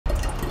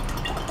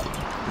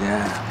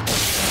Yeah.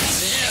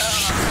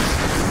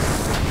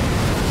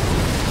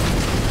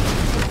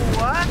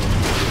 What?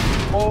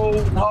 Oh,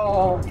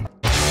 no.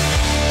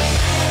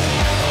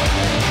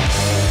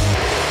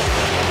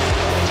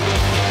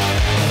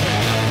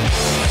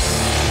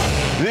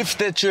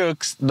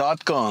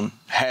 LiftTheChucks.com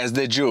has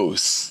the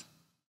juice.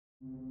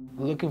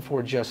 Looking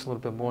for just a little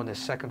bit more in the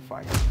second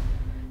fight.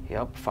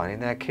 Yep,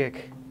 finding that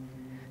kick.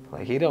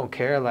 Like, he don't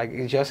care.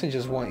 Like, Justin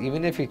just wants,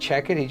 even if you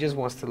check it, he just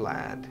wants to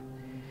land.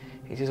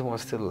 He just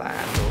wants to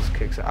land those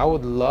kicks. I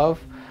would love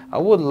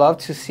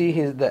to see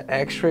the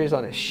x-rays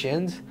on his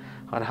shins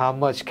on how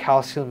much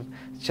calcium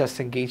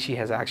Justin Gaethje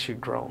has actually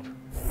grown.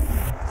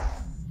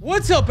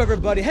 What's up,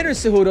 everybody? Henry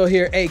Cejudo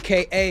here,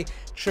 aka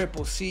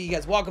Triple C. You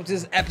guys, welcome to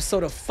this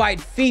episode of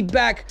Fight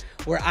Feedback,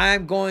 where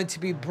I'm going to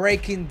be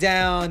breaking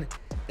down,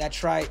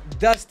 that's right,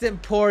 Dustin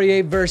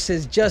Poirier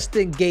versus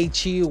Justin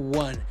Gaethje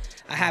 1.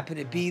 I happened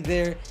to be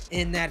there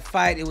in that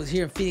fight. It was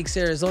here in Phoenix,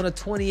 Arizona,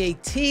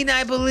 2018,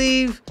 I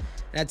believe.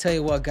 And I tell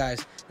you what,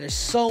 guys, there's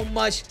so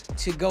much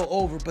to go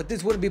over, but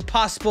this wouldn't be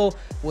possible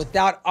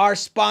without our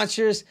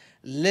sponsors,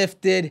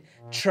 Lifted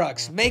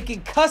Trucks,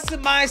 making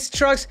customized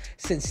trucks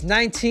since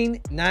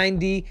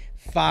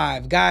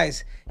 1995.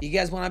 Guys, you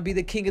guys want to be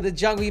the king of the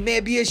jungle. You may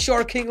be a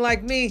short king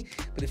like me,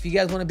 but if you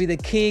guys want to be the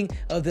king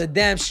of the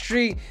damn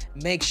street,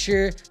 make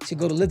sure to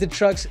go to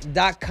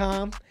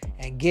liftedtrucks.com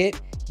and get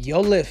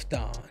your lift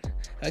on.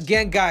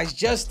 Again, guys,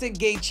 Justin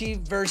Gaethje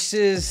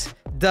versus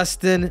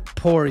Dustin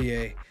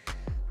Poirier.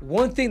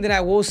 One thing that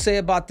I will say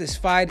about this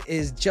fight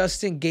is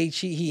Justin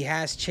Gaethje, he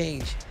has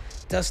changed.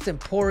 Dustin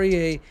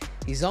Poirier,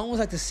 he's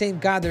almost like the same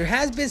guy. There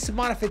has been some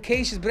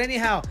modifications, but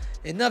anyhow,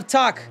 enough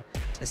talk.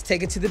 Let's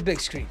take it to the big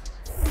screen.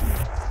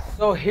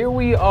 So here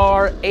we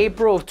are,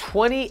 April of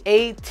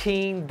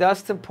 2018.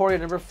 Dustin Poirier,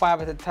 number 5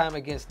 at the time,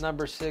 against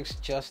number 6,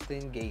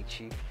 Justin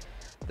Gaethje.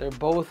 They're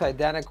both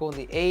identical in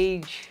the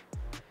age.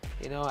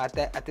 You know,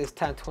 at this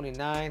time,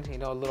 29. You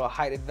know, a little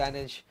height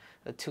advantage,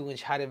 a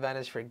 2-inch height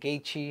advantage for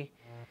Gaethje.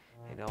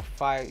 You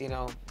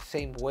know,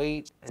 same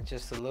weight, and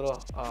just a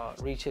little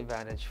reach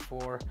advantage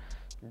for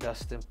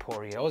Dustin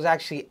Poirier. I was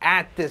actually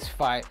at this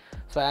fight,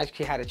 so I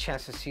actually had a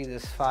chance to see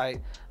this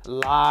fight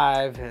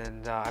live,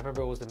 and I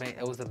remember it was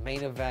the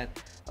main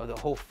event of the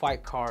whole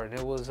fight card, and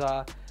it was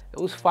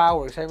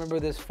fireworks. I remember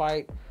this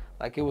fight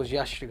like it was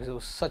yesterday because it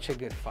was such a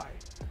good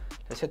fight.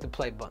 Let's hit the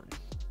play button.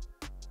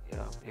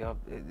 Yeah.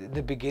 In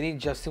the beginning,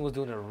 Justin was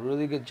doing a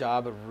really good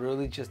job of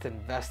really just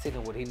investing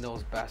in what he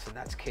knows best, and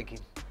that's kicking.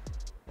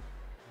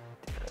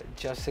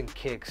 Justin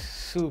kicks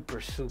super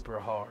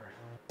hard.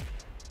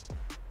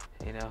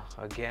 You know,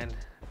 again,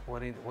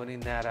 winning,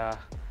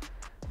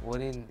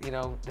 you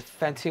know,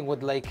 defending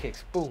with leg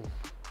kicks. Boom.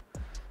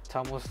 It's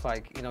almost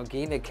like, you know,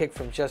 getting a kick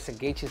from Justin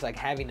Gaethje is like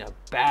having a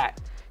bat,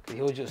 because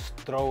he'll just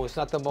throw. It's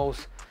not the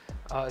most,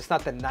 it's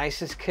not the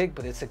nicest kick,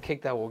 but it's a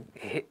kick that will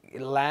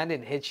land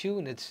and hit you,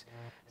 and it's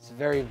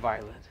very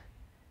violent.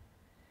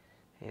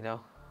 You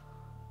know.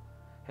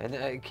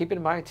 And keep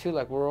in mind too,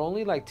 like, we're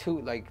only like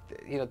 3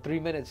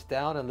 minutes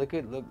down, and look,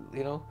 you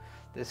know,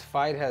 this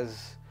fight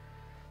has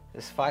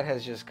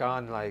just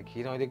gone, like,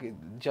 you know,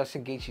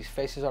 Justin Gaethje's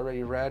face is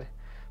already red.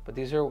 But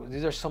these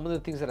are some of the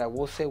things that I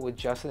will say with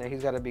Justin that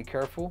he's got to be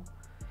careful,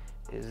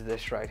 is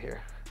this right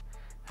here.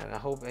 And I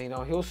hope, you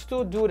know, he'll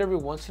still do it every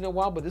once in a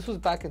while, but this was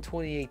back in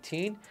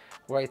 2018,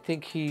 where I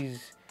think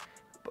he's,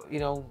 you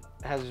know,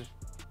 has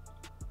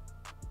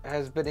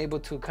been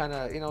able to kind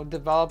of, you know,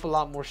 develop a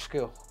lot more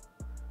skill.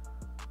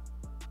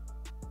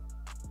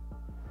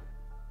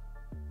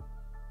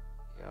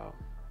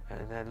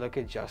 And then look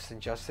at Justin.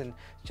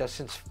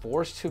 Justin's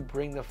forced to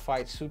bring the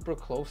fight super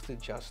close to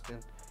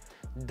Justin.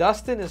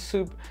 Dustin is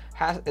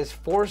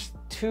forced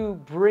to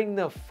bring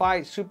the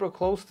fight super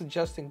close to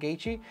Justin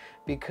Gaethje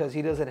because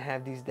he doesn't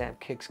have these damn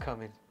kicks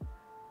coming.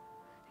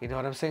 You know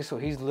what I'm saying? So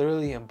he's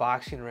literally in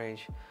boxing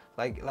range.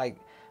 Like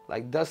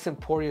Dustin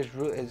Poirier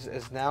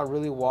is now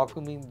really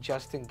welcoming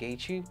Justin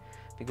Gaethje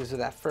because of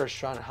that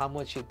first round and how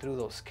much he threw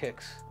those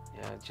kicks.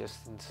 Yeah,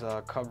 Justin's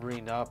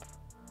covering up.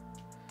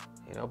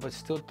 You know, but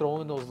still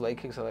throwing those leg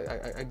kicks.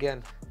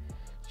 Again,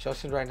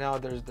 Justin right now,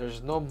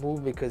 there's no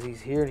move because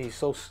he's here, and he's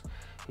so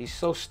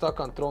stuck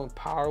on throwing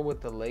power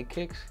with the leg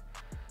kicks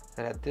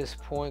that at this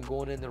point,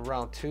 going into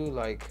round 2,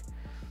 like,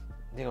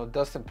 you know,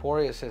 Dustin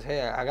Poirier says,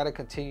 hey, I got to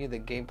continue the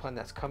game plan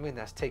that's coming.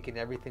 That's taking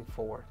everything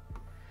forward.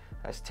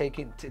 That's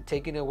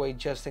taking away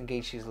Justin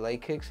Gaethje's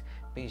leg kicks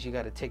means you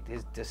got to take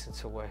his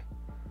distance away.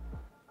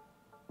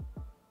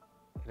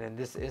 And in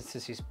this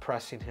instance, he's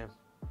pressing him.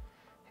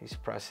 He's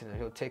pressing him.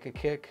 He'll take a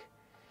kick.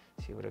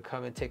 He would have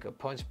come and take a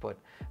punch, but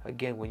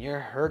again, when you're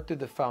hurt through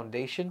the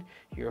foundation,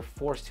 you're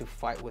forced to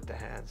fight with the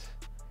hands,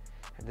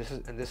 and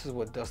this is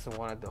what Dustin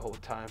wanted the whole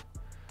time.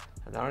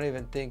 And I don't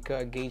even think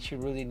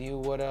Gaethje really knew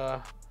what.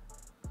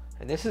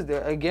 And this is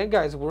again,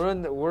 guys,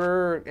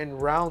 we're in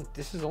round.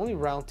 This is only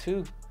round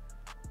 2,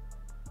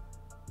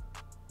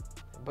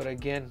 but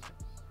again,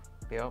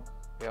 yep.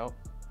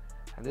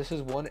 And this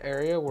is one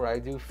area where I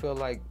do feel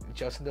like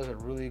Justin does a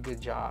really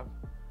good job.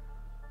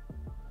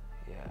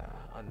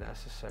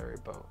 Unnecessary,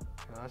 but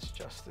you know, that's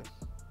Justin.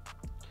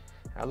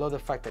 I love the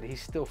fact that he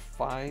still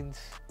finds,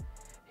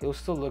 he'll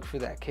still look for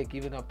that kick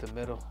even up the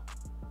middle.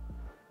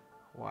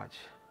 Watch.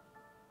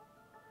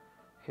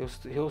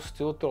 He'll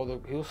still throw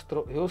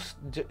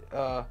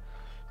the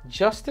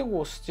Justin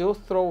will still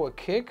throw a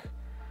kick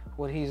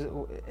when he's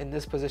in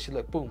this position.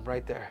 Look, boom,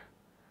 right there.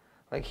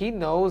 Like he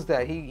knows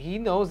that he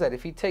knows that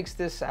if he takes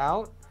this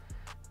out,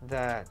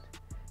 that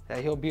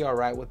he'll be all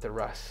right with the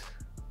rest.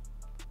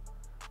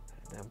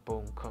 And then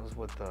boom, comes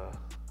with the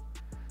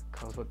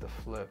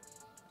flip.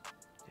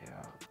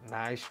 Yeah,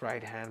 nice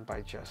right hand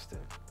by Justin.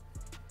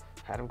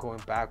 Had him going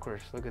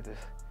backwards. Look at this,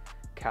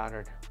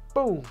 countered.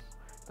 Boom.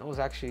 That was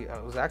actually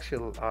a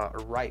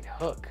right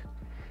hook.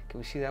 Can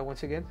we see that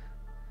once again?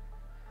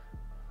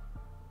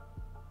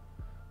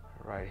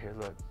 Right here,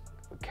 look.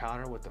 A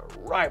counter with the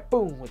right,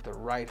 boom, with the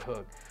right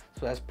hook.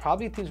 So that's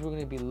probably things we're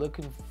going to be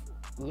looking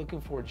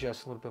for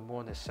just a little bit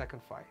more in the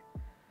second fight.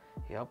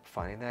 Yep,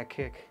 finding that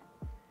kick.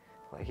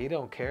 Like he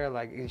don't care.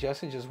 Like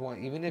Justin just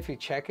wants, even if you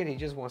check it, he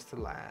just wants to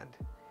land.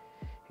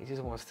 He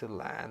just wants to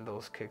land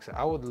those kicks.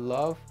 I would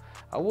love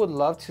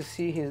to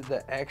see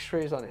the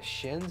X-rays on his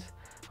shins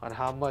on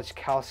how much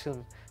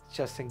calcium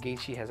Justin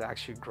Gaethje has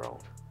actually grown.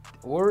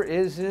 Or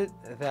is it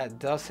that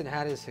Dustin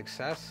had his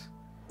success?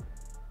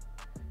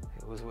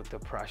 It was with the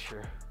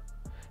pressure.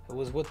 It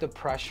was with the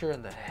pressure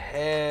and the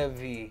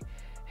heavy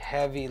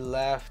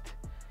left,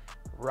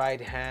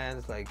 right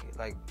hands. Like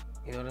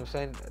you know what I'm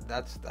saying?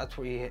 That's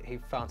where he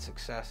found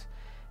success.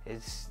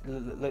 It's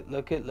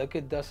look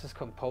at Dustin's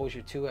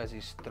composure too as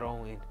he's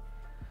throwing.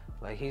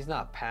 Like he's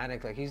not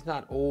panicked. Like he's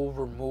not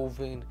over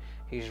moving.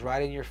 He's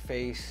right in your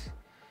face,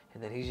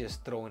 and then he's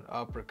just throwing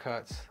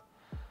uppercuts,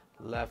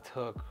 left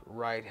hook,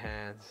 right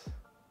hands.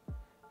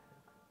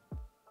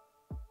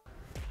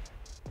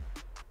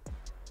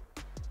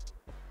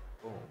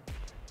 Boom.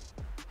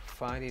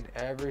 Finding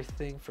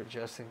everything for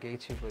Justin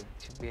Gaethje, but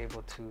to be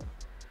able to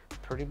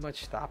pretty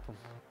much stop him.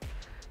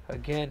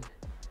 Again,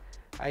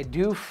 I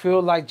do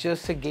feel like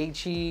Justin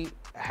Gaethje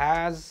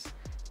has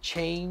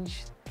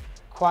changed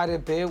quite a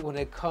bit when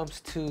it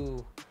comes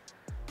to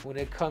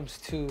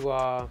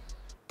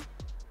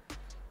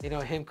you know,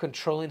 him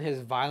controlling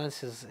his violence,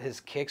 his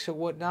kicks or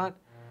whatnot.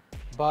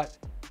 But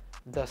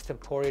Dustin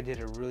Poirier did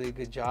a really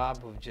good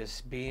job of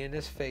just being in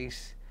his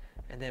face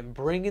and then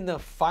bringing the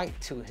fight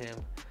to him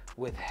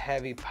with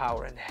heavy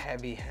power and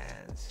heavy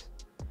hands.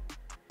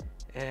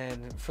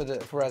 And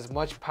for as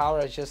much power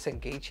as Justin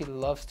Gaethje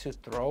loves to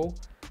throw,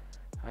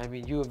 I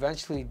mean, you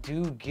eventually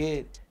do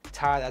get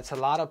tired. That's a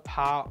lot of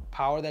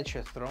power that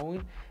you're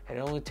throwing, and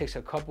it only takes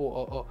a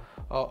couple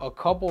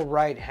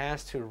right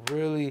hands to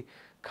really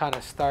kind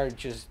of start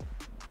just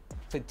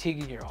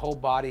fatiguing your whole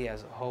body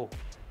as a whole.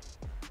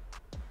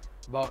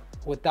 But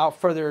without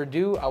further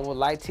ado, I would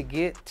like to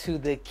get to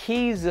the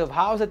keys of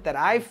how is it that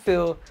I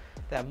feel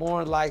that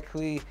more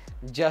likely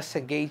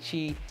Justin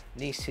Gaethje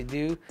needs to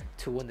do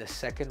to win the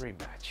second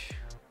rematch.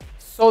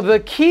 So the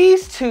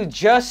keys to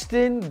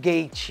Justin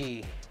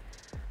Gaethje.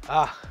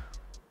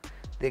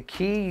 The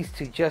keys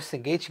to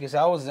Justin Gaethje, because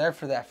I was there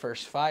for that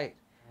first fight,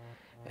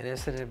 and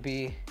it's going to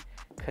be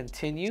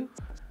continue.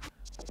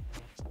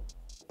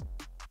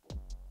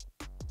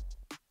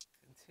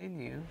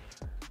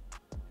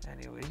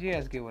 Anyways, you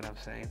guys get what I'm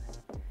saying.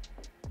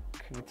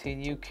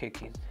 Continue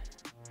kicking.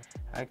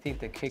 I think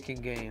the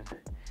kicking game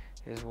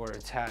is where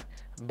it's at.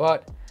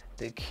 But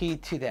the key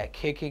to that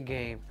kicking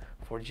game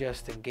for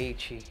Justin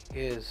Gaethje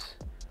is,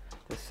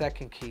 the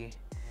second key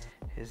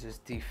is his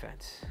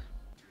defense.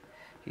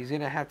 He's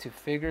gonna have to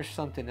figure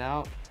something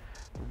out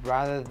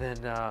rather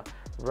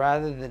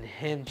than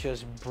him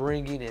just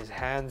bringing his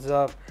hands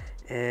up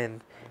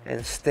and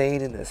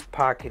staying in this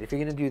pocket. If you're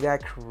gonna do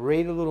that,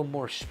 create a little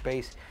more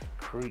space.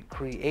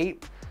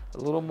 Create a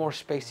little more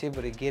space to be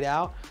able to get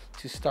out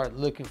to start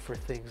looking for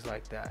things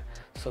like that.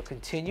 So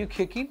continue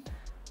kicking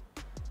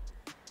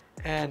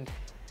and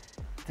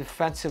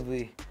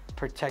defensively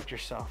protect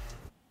yourself.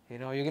 You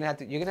know, you're gonna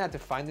have to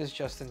find this,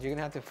 Justin. You're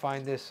gonna have to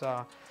find this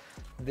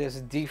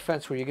this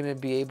defense where you're gonna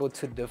be able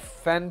to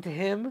defend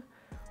him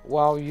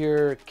while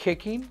you're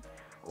kicking,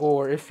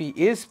 or if he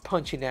is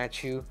punching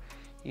at you,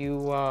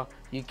 you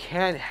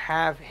can't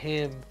have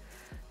him.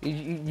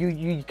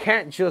 You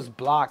can't just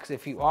block.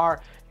 If you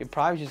are, you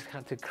probably just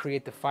have to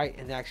create the fight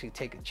and actually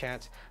take a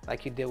chance,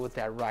 like you did with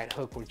that right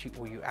hook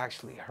where you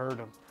actually hurt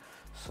him.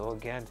 So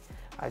again,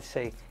 I'd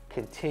say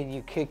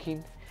continue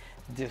kicking.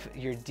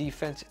 Your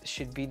defense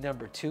should be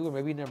number 2, or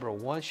maybe number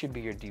 1 should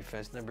be your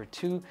defense. Number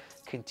 2,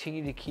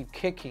 continue to keep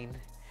kicking.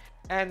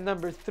 And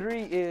number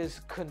 3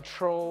 is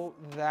control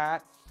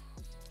that.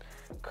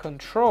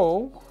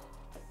 Control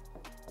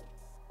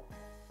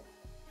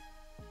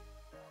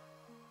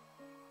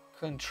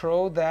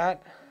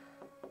that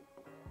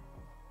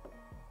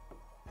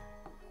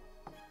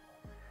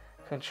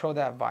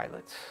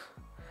violence.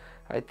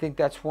 I think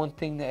that's one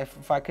thing that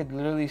if I could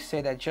literally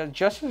say that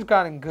Justin's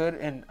gotten good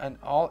in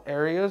all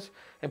areas,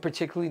 and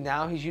particularly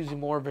now he's using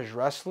more of his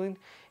wrestling.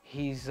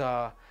 He's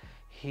gotten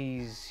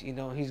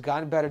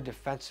better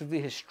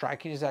defensively. His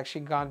striking has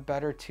actually gotten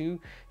better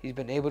too. He's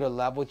been able to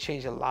level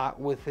change a lot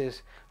with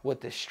his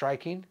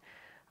striking.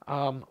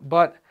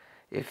 But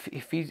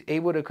if he's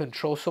able to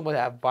control some of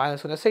that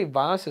violence, when I say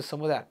violence, is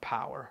some of that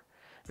power.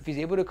 If he's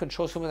able to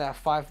control some of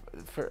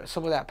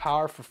that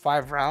power for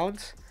 5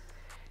 rounds,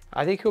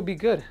 I think he'll be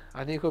good.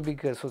 I think he'll be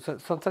good. So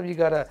sometimes you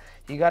gotta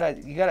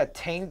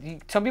tame.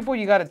 Some people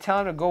you gotta tell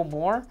him to go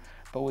more,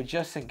 but with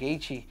Justin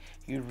Gaethje,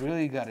 you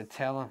really gotta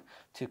tell him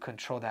to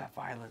control that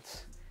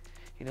violence.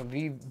 You know,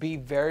 be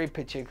very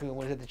particular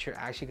when that you're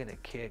actually gonna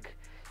kick.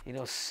 You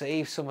know,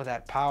 save some of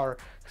that power,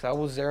 because I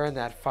was there in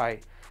that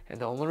fight. And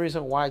the only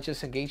reason why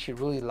Justin Gaethje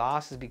really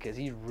lost is because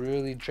he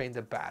really drained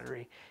the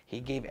battery. He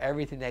gave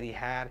everything that he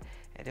had,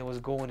 and it was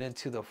going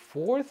into the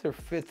 4th or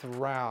 5th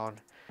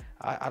round.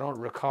 I don't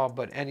recall,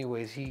 but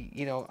anyways, he,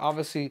 you know,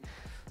 obviously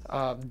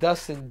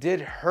Dustin did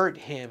hurt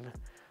him,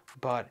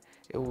 but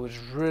it was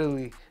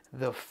really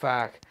the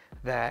fact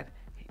that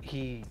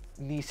he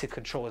needs to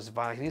control his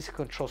violence. He needs to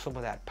control some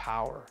of that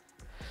power.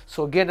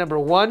 So again, number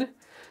 1,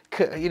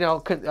 you know,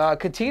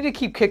 continue to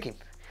keep kicking.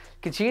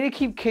 Continue to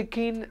keep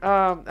kicking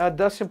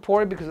Dustin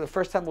Poirier, because the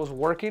first time it was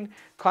working.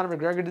 Conor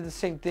McGregor did the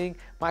same thing.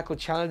 Michael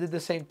Chandler did the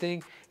same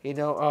thing. You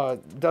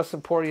know, Dustin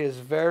Poirier is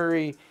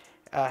very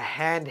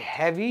hand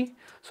heavy.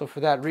 So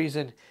for that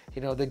reason,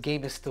 you know, the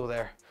game is still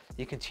there.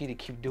 You continue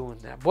to keep doing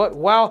that. But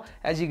while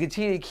as you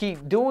continue to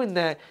keep doing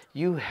that,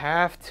 you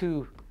have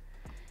to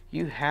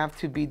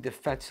be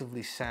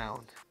defensively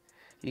sound.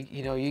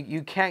 You know,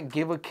 you can't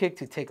give a kick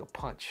to take a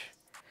punch.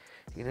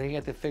 You know, you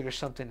have to figure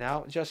something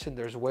out, Justin.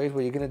 There's ways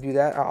where you're going to do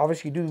that.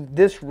 Obviously, you do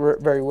this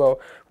very well.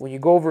 When you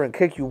go over and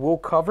kick, you will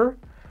cover.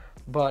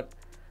 But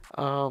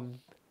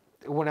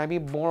when I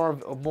mean more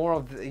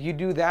of you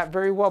do that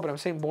very well. But I'm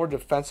saying more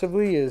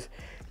defensively is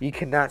you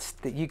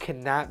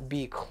cannot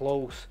be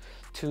close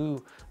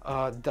to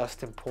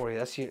Dustin Poirier.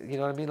 That's you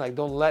know what I mean. Like,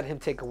 don't let him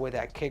take away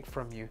that kick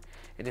from you.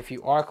 And if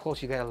you are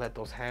close, you gotta let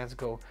those hands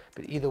go.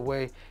 But either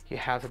way, you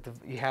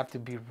have to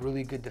be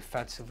really good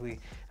defensively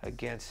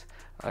against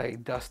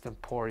Dustin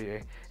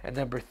Poirier. And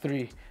number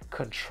 3,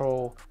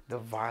 control the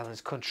violence.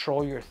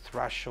 Control your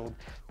threshold.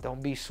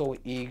 Don't be so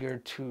eager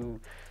to,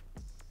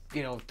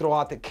 you know, throw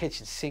out the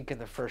kitchen sink in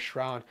the first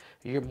round.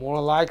 You're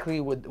more likely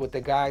with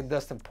the guy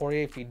Dustin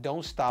Poirier, if you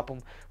don't stop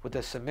him with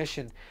a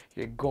submission,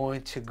 you're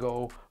going to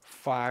go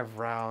 5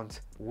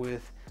 rounds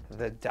with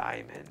the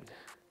diamond.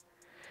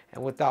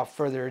 And without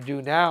further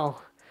ado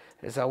now,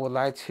 is I would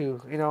like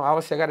to, you know,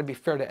 obviously I got to be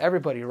fair to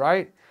everybody,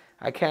 right?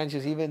 I can't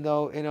just, even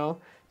though, you know,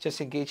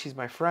 Justin Gaethje's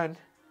my friend,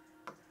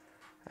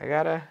 I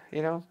gotta,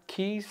 you know,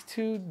 keys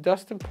to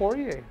Dustin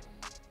Poirier.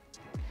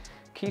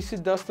 Keys to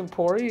Dustin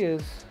Poirier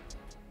is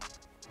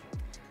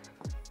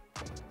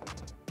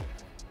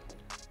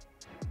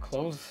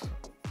close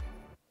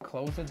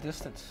the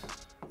distance.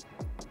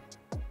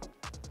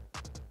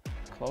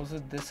 Close the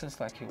distance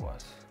like he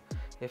was.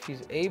 If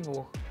he's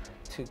able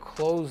to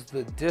close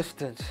the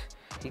distance,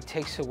 he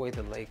takes away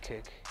the leg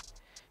kick.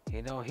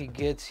 You know, he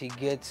gets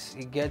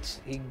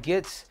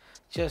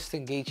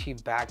Justin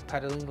Gaethje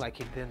backpedaling like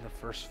he did in the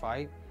first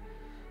fight,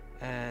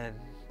 and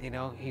you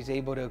know, he's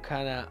able to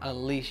kind of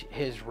unleash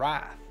his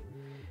wrath.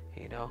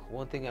 You know,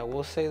 one thing I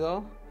will say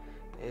though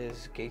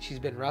is Gaethje's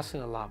been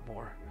wrestling a lot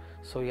more,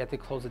 so you have to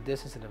close the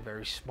distance in a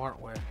very smart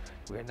way.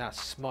 We're not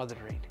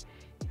smothering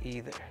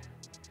either.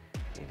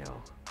 You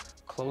know,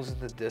 closing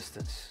the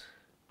distance.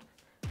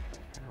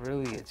 And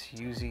really, it's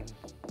using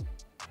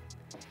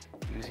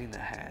the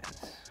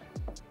hands.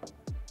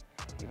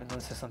 Even though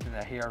this is something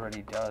that he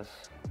already does,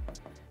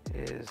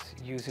 is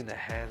using the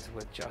hands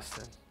with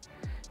Justin.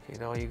 You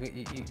know,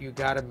 you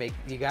gotta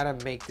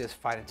make this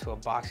fight into a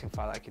boxing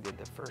fight like you did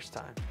the first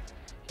time.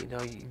 You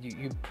know,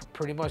 you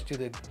pretty much do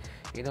the,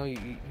 you know,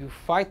 you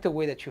fight the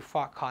way that you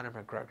fought Conor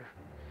McGregor.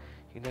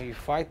 You know, you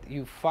fight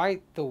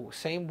the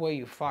same way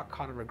you fought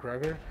Conor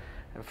McGregor,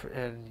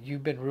 and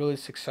you've been really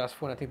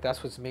successful. And I think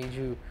that's what's made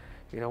you,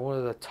 you know, one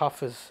of the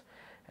toughest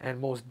and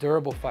most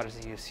durable fighters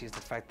in the UFC, is the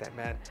fact that,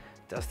 man,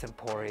 Dustin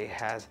Poirier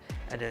has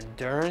an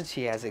endurance,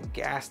 he has a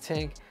gas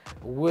tank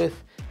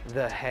with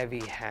the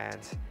heavy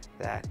hands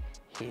that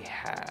he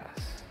has.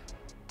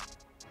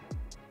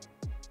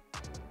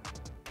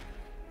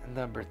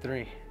 Number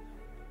 3.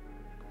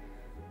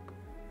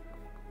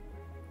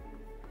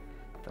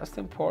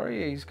 Dustin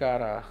Poirier's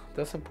got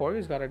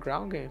a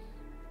ground game.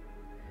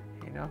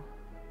 You know,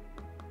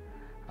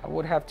 I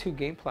would have 2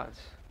 game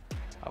plans.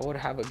 I would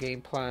have a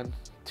game plan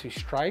to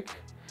strike,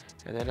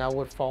 and then I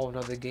would follow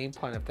another game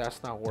plan if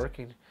that's not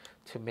working,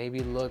 to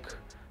maybe look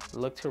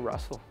to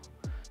wrestle.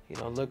 You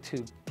know, look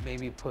to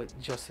maybe put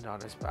Justin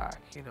on his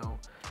back. You know,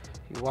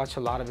 you watch a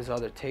lot of his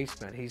other takes,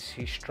 man. He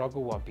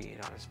struggled while being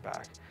on his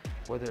back,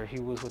 whether he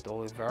was with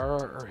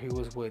Oliveira or he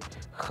was with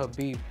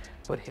Khabib.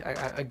 But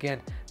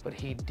but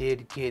he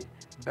did get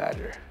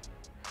better.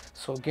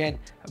 So again,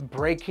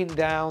 breaking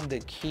down the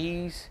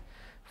keys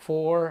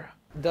for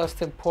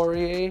Dustin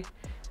Poirier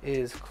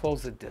is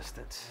close the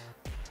distance.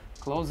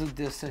 Close the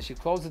distance. You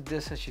close the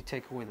distance, you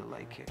take away the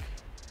leg kick,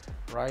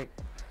 right?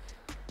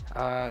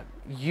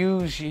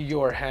 Use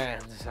your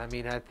hands. I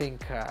mean, I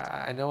think,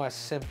 I know as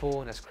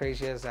simple and as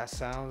crazy as that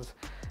sounds,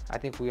 I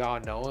think we all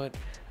know it.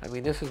 I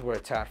mean, this is where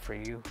it's at for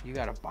you. You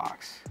got to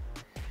box.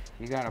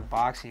 You got to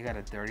box, and you got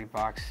to dirty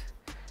box.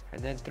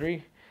 And then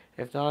 3,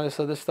 if none of this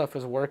other stuff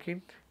is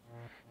working,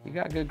 you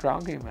got good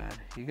ground game, man.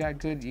 You got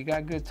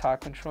good top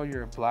control.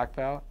 You're a black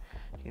belt.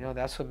 You know,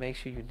 that's what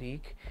makes you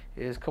unique,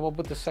 is come up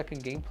with the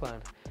second game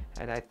plan.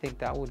 And I think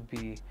that would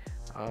be,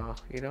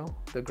 you know,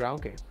 the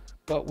ground game.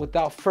 But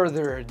without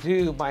further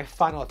ado, my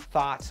final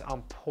thoughts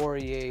on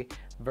Poirier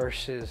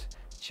versus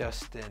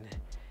Justin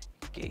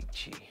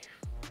Gaethje.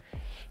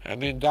 I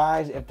mean,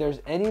 guys, if there's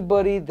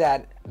anybody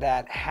that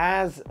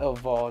has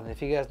evolved, and if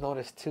you guys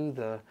notice too,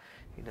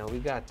 you know, we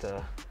got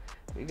the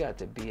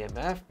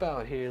BMF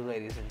belt here,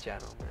 ladies and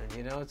gentlemen.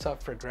 You know, it's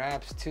up for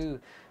grabs too.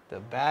 The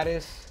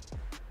baddest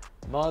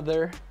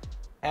mother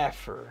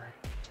effer.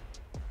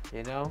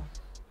 You know,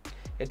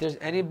 if there's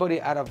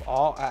anybody out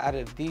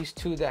of these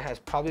two that has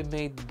probably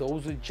made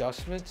those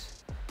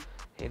adjustments,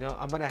 you know,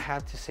 I'm gonna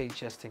have to say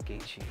Justin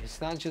Gaethje. It's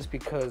not just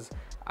because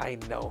I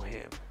know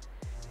him.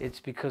 It's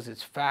because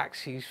it's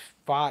facts. He's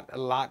fought a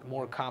lot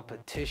more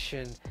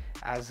competition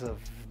as of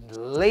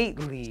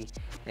lately,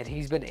 and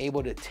he's been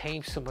able to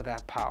tame some of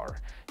that power.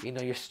 You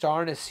know, you're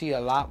starting to see a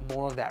lot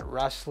more of that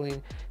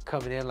wrestling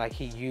coming in, like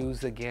he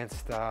used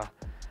against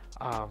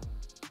what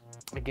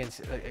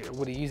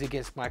he used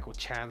against Michael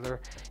Chandler,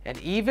 and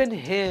even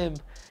him,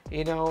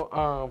 you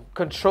know,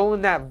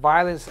 controlling that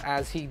violence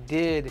as he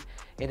did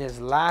in his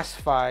last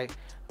fight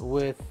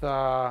with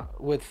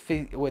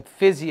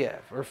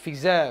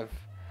Fiziev.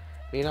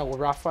 You know, with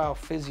Rafael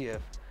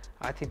Fiziev.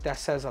 I think that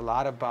says a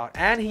lot about,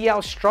 and he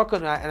outstruck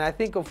him, and I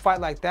think a fight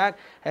like that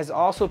has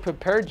also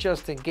prepared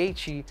Justin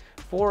Gaethje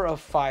for a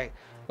fight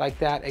like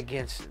that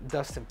against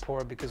Dustin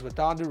Poirier, because with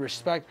all due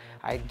respect,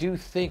 I do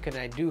think and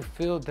I do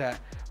feel that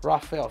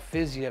Rafael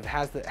Fiziev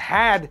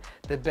had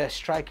the best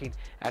striking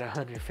at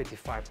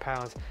 155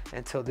 pounds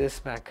until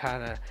this man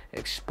kind of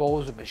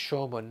exposed him and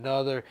showed him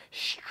another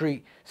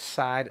street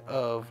side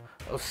of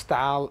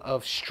style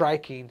of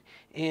striking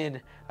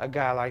in a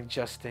guy like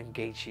Justin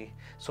Gaethje.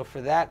 So for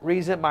that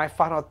reason, my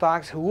final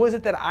thoughts, who is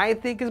it that I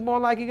think is more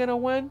likely gonna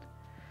win?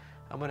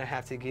 I'm gonna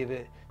have to give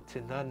it to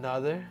none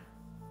other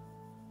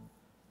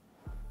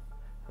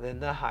than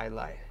the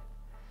highlight.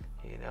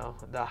 You know,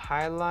 the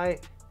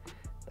highlight,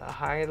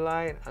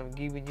 I'm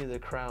giving you the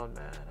crown,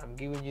 man. I'm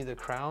giving you the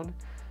crown.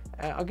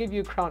 I'll give you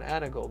a crown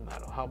and a gold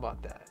medal. How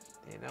about that?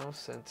 You know,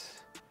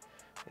 since,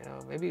 you know,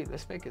 maybe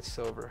let's make it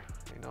silver,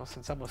 you know,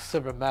 since I'm a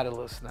silver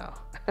medalist now.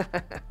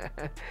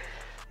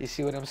 You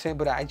see what I'm saying?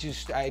 But I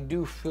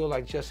do feel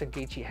like Justin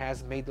Gaethje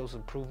has made those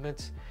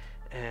improvements,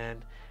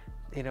 and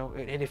you know,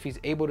 and if he's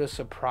able to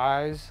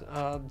surprise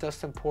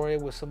Dustin Poirier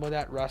with some of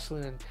that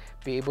wrestling and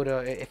be able to,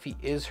 if he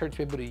is hurt, to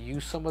be able to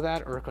use some of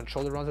that or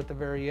control the rounds at the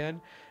very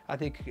end, I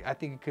think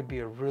it could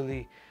be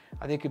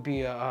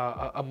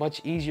a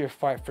much easier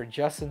fight for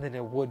Justin than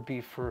it would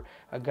be for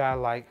a guy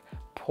like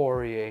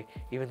Poirier,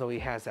 even though he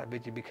has that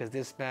victory, because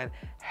this man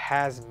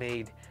has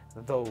made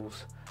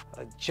those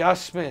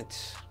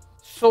adjustments.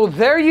 So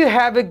there you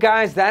have it,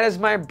 guys. That is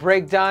my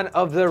breakdown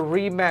of the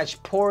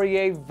rematch,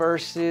 Poirier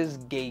versus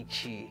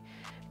Gaethje.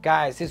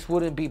 Guys, this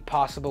wouldn't be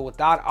possible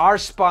without our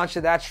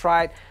sponsor. That's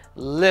right,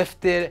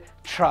 Lifted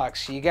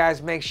Trucks. You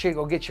guys make sure you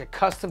go get your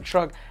custom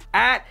truck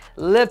at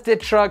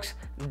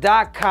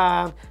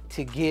liftedtrucks.com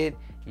to get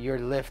your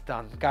lift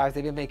done. Guys,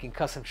 they've been making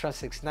custom trucks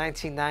since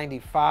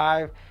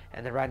 1995,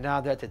 and then right now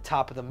they're at the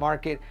top of the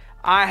market.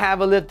 I have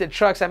a Lifted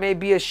Trucks. I may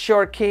be a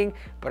short king,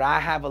 but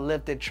I have a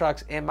Lifted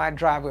Trucks in my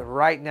driveway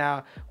right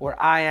now,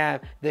 where I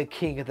am the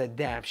king of the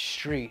damn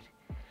street.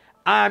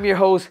 I'm your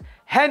host,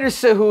 Henry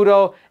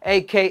Cejudo,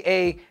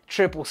 aka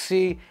Triple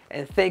C,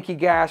 and thank you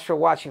guys for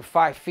watching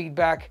Fight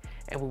Feedback,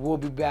 and we will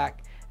be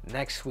back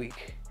next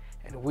week.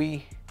 And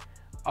we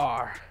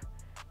are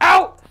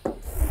out!